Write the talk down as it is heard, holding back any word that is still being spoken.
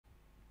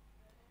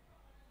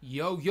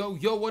Yo, yo,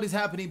 yo, what is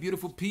happening,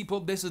 beautiful people?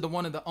 This is the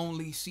one and the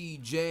only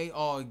CJ.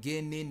 Oh,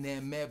 getting in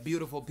there, man.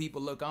 Beautiful people.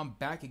 Look, I'm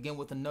back again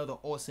with another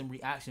awesome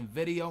reaction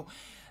video.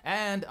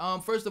 And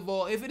first of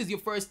all, if it is your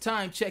first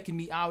time checking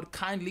me out,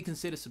 kindly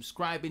consider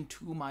subscribing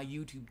to my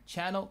YouTube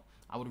channel.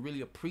 I would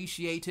really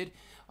appreciate it.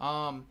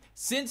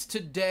 Since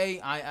today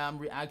I am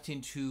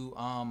reacting to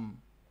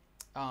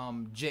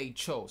JAY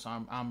CHOU. So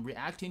I'm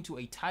reacting to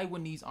a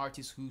Taiwanese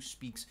artist who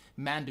speaks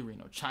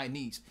Mandarin or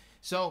Chinese.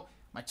 So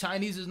my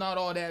Chinese is not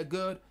all that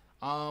good,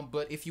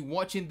 but if you're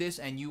watching this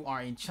and you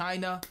are in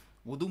China,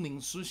 我都明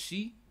是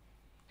西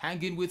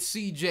hanging with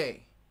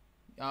CJ.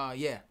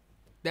 Yeah,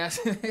 that's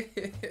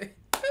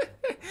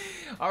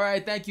all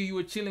right. Thank you. You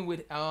were chilling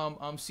with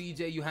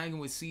CJ. You hanging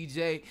with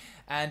CJ,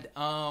 and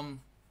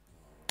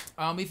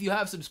if you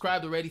have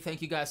subscribed already,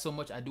 thank you guys so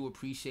much. I do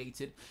appreciate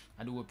it.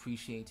 I do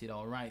appreciate it.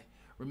 All right.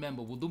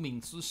 Remember, 我都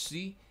明是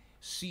西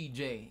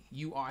CJ,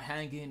 you are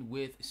hanging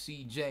with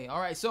CJ. All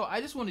right, so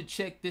I just want to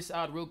check this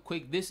out real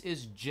quick. This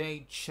is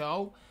JAY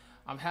CHOU.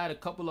 I've had a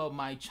couple of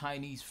my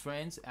Chinese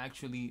friends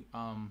actually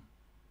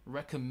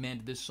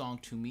recommend this song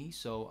to me,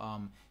 so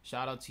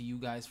shout out to you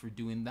guys for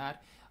doing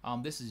that.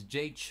 This is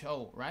JAY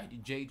CHOU, right?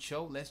 JAY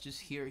CHOU. Let's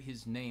just hear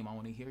his name. I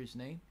want to hear his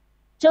name.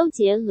 周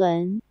杰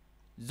伦。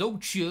周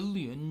杰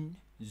伦。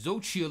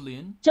周杰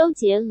伦。周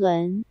杰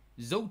伦。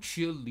周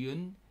杰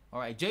伦. All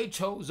right, JAY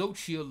CHOU, 周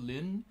杰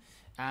伦.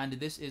 And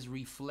this is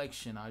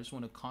Reflection. I just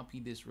want to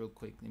copy this real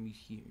quick. Let me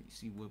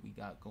see what we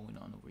got going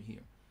on over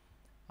here.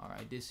 All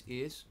right, this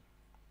is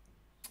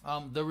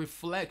the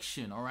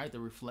Reflection. All right, the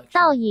Reflection.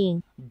 倒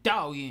影。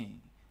倒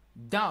影。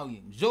倒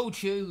影。周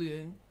杰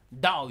伦。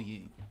倒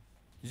影。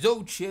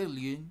周杰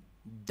伦。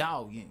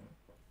倒影。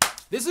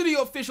This is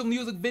the official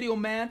music video,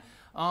 man.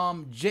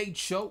 JAY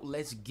CHOU.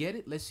 Let's get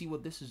it. Let's see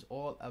what this is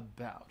all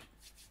about.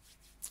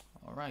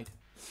 All right.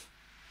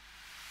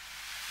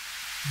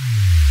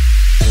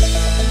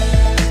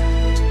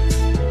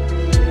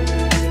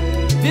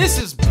 This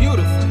is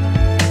beautiful.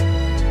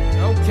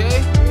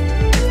 Okay.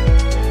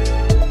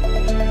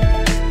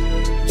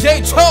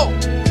 JAY CHOU.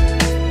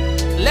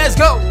 Let's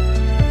go.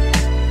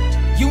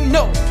 You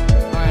know.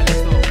 Alright,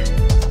 let's go.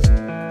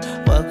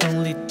 画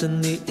框里的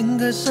你应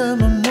该什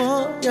么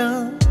模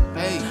样？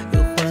 Hey.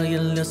 有花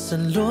颜料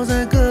散落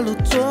在阁楼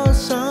桌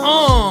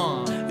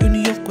上。与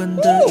你有关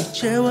的一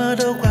切我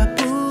都画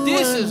不完。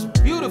 This is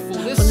beautiful.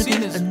 This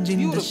scene is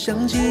beautiful.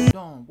 Hold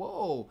on.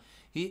 Whoa.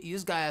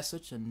 This guy has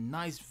such a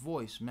nice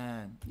voice,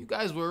 man. You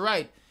guys were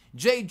right.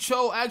 JAY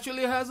CHOU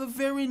actually has a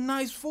very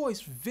nice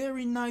voice.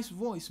 Very nice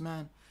voice,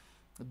 man.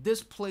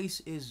 This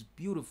place is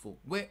beautiful.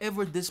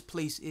 Wherever this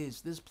place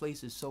is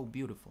so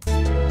beautiful.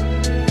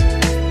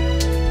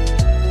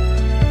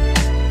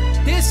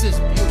 This is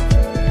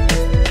beautiful.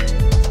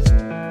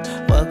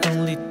 画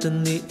框里的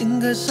你应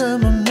该什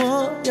么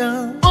模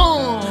样？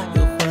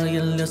有花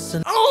颜料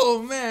散。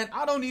 Oh man,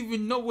 I don't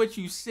even know what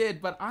you said,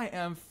 but I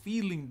am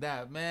feeling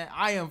that, man.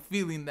 I am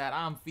feeling that.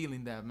 I'm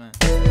feeling that, man.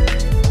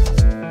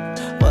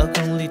 画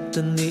框里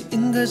的你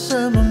应该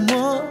什么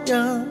模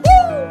样？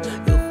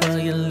有花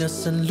颜料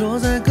散落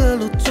在阁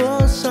楼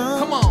桌上。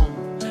 Come on.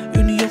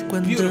 与你有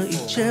关的一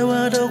切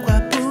我都画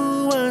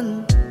不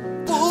完。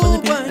放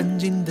一片安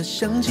静的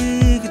香气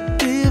一个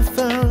地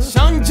方。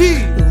香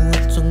气。我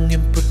庄园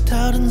葡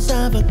萄藤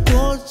散发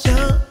果香。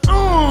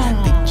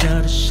低价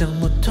的橡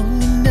木桶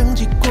里酿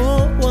起过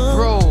往。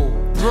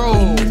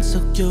 Bro. 年少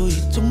有一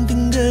种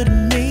定格的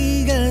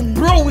美感。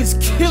 Bro is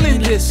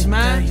killing this,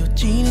 man. 有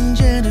几年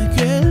前的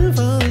远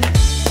方，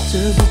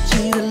这自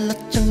己的老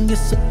墙夜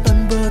色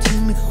斑驳着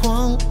迷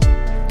惘。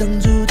当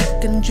初的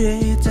感觉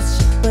已在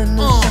石板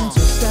能像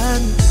走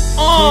散。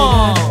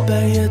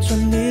白夜穿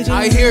你进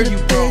入的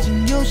背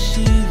景游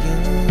戏，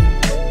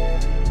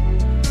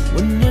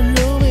温暖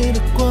柔美的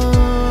光。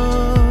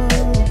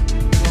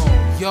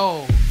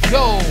Yo.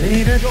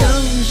 你的倒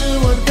影是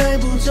我带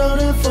不走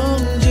的风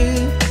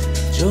景。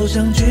 就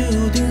像居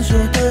无定所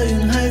的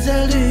云还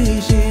在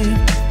旅行，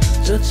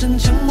这城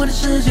墙外的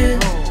世界，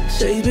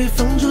谁被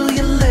放出了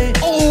眼泪？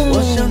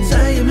我想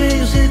再也没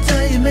有谁，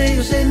再也没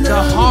有谁能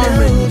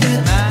了解。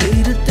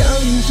你的倒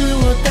影是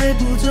我带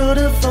不走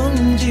的风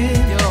景，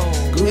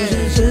故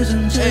事支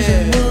撑着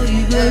我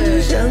一个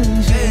人相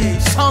信。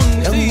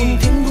仰望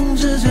天空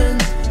之城，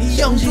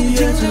勇气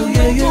越走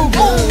越远的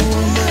我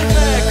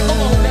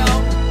们。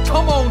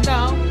Come on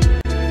now.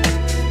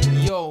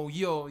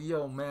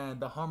 Yo, man,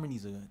 the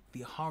harmonies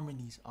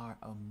are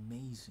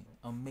amazing,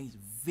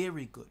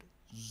 very good.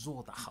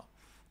 做得好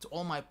To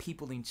all my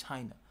people in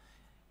China,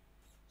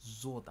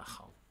 做得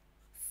好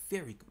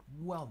very good,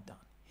 well done,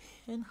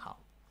 很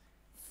好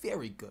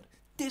very good.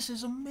 This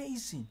is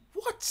amazing.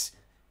 What?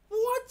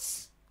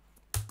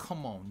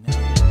 Come on now.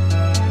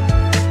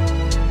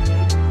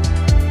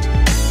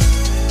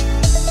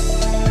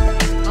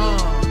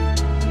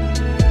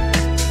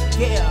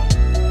 Yeah.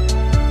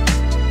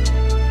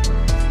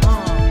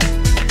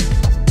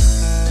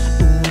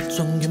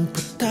 庄园葡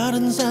萄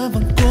藤散发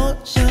果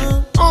香，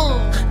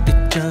低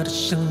价的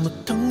橡木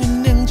桶里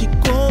酿起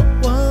过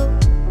往。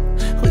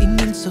回忆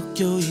年少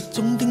有一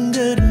种定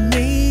格的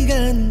美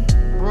感，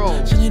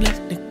想起了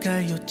你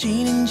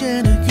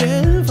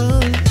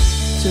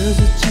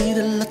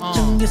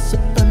色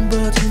斑驳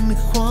着迷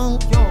惑，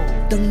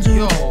当初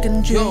的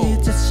感觉已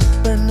在石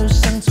板路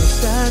上走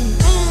散。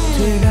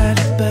推开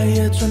的百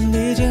叶窗，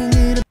你建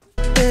议的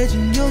背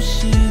景游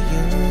戏，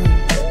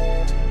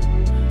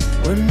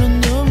温暖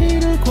有你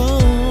的光。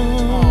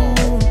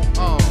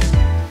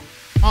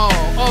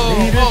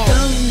你的倒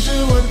影是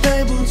我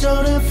带不走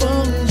的风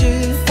景，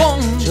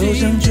就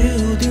像居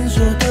无定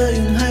所的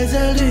云还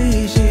在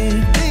旅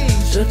行。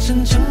这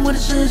层墙外的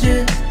世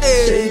界，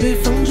谁被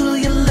放出了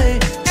眼泪？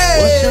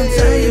我想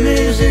再也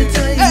没有谁，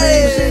再也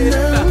没有谁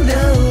能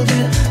了解。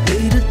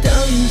你的倒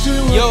影是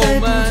我带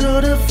不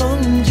走的风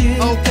景，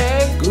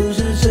故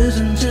事只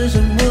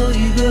剩我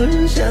一个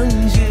人相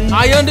信。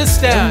I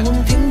understand。仰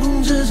望天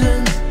空之城，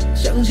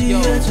想起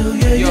越走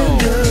越远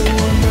的我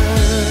们。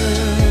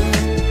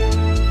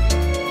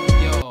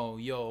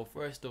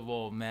First of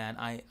all, man,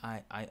 I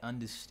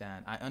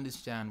understand. I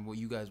understand what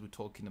you guys were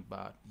talking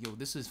about. Yo,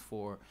 this is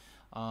for,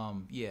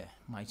 yeah,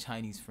 my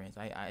Chinese friends.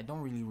 I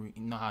don't really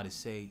know how to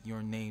say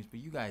your names, but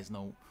you guys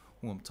know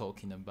who I'm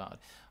talking about.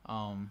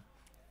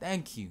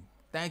 Thank you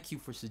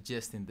for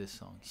suggesting this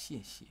song.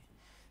 谢谢.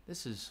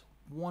 This is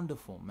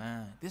wonderful,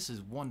 man. This is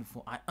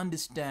wonderful. I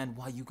understand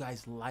why you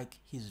guys like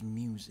his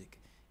music.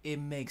 It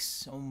makes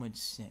so much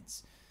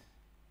sense.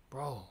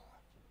 Bro,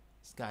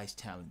 this guy's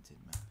talented,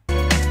 man.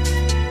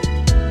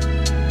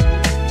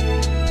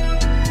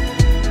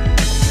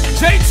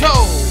 Jay Chou!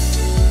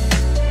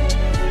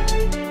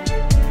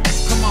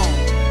 Come on,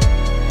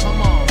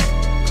 come on,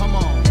 come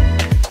on.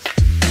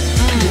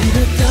 你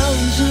的倒影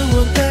是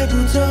我带不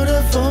走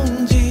的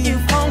风景，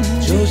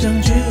就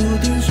像居无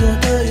定所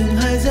的云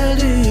还在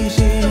旅行。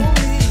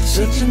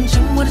这层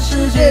墙外的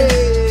世界，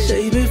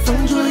谁被放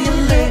出了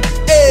眼泪？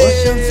我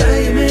想再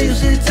也没有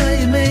谁，再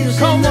也没有谁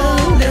能了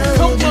解。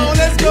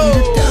你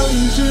的倒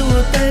影是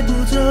我带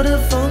不走的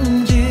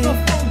风景，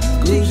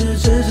故事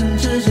只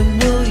剩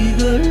我一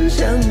个人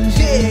相信。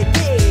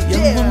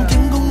仰望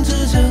天空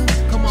之城，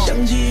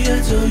想起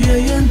越走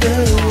越远的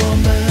我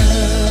们。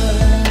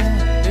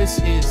This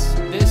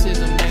is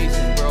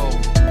amazing, bro.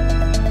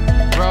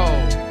 Bro,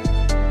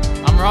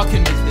 I'm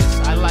rocking with this.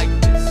 I like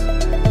this.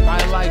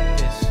 I like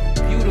this.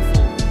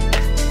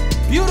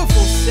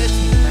 Beautiful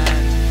setting,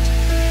 man.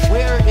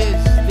 Where is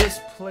this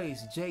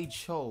place? Jay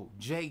Chou.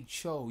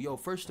 Yo,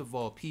 first of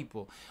all,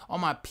 people, all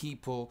my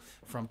people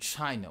from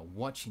China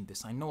watching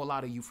this. I know a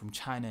lot of you from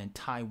China and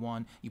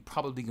Taiwan. You're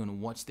probably gonna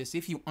watch this.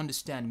 If you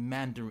understand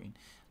Mandarin,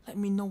 let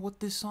me know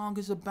what this song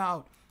is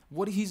about.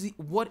 What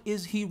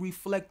is he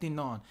reflecting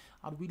on?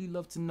 I'd really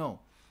love to know.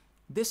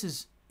 This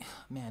is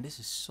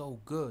so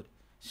good.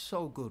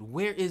 So good.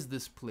 Where is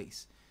this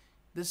place?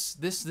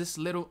 This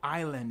little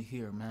island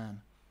here,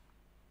 man.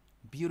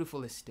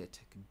 Beautiful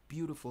aesthetic,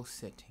 beautiful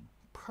setting,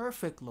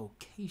 perfect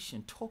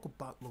location. Talk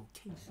about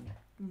location,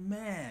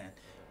 man.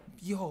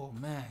 Yo,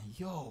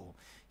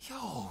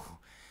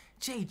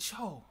 Jay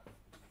Chou,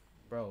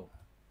 bro,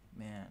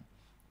 man,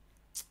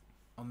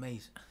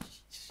 amazing.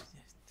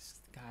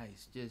 This guy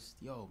is just,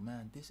 yo,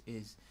 man. This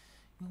is.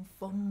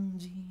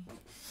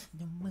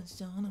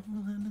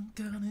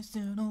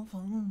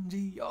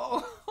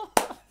 Yo.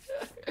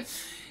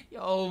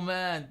 Yo,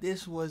 man,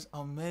 this was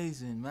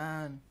amazing,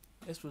 man.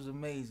 This was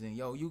amazing.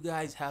 Yo, you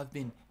guys have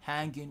been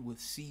hanging with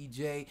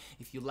CJ.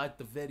 If you like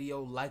the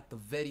video,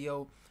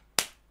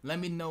 let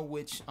me know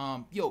which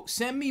yo,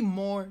 send me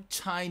more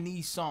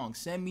Chinese songs.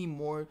 Send me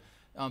more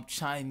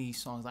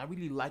Chinese songs. I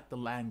really like the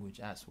language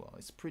as well.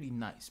 It's pretty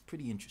nice,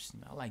 pretty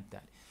interesting. I like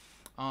that.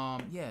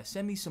 Yeah,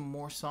 send me some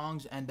more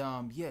songs and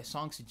yeah,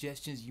 song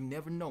suggestions. You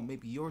never know,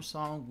 maybe your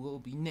song will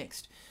be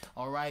next.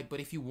 All right, but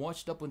if you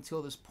watched up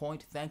until this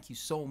point, thank you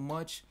so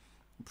much.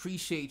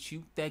 Appreciate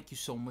you. Thank you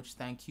so much.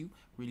 Thank you.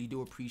 Really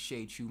do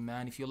appreciate you,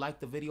 man. If you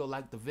like the video,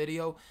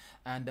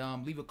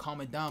 and leave a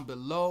comment down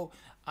below.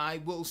 I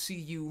will see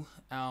you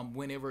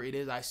whenever it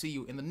is I see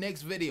you in the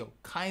next video.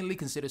 Kindly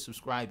consider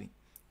subscribing.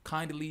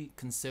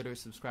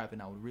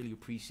 I would really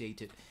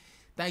appreciate it.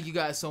 Thank you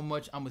guys so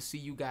much. I'm gonna see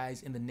you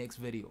guys in the next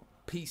video.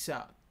 Peace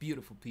out,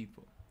 beautiful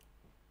people.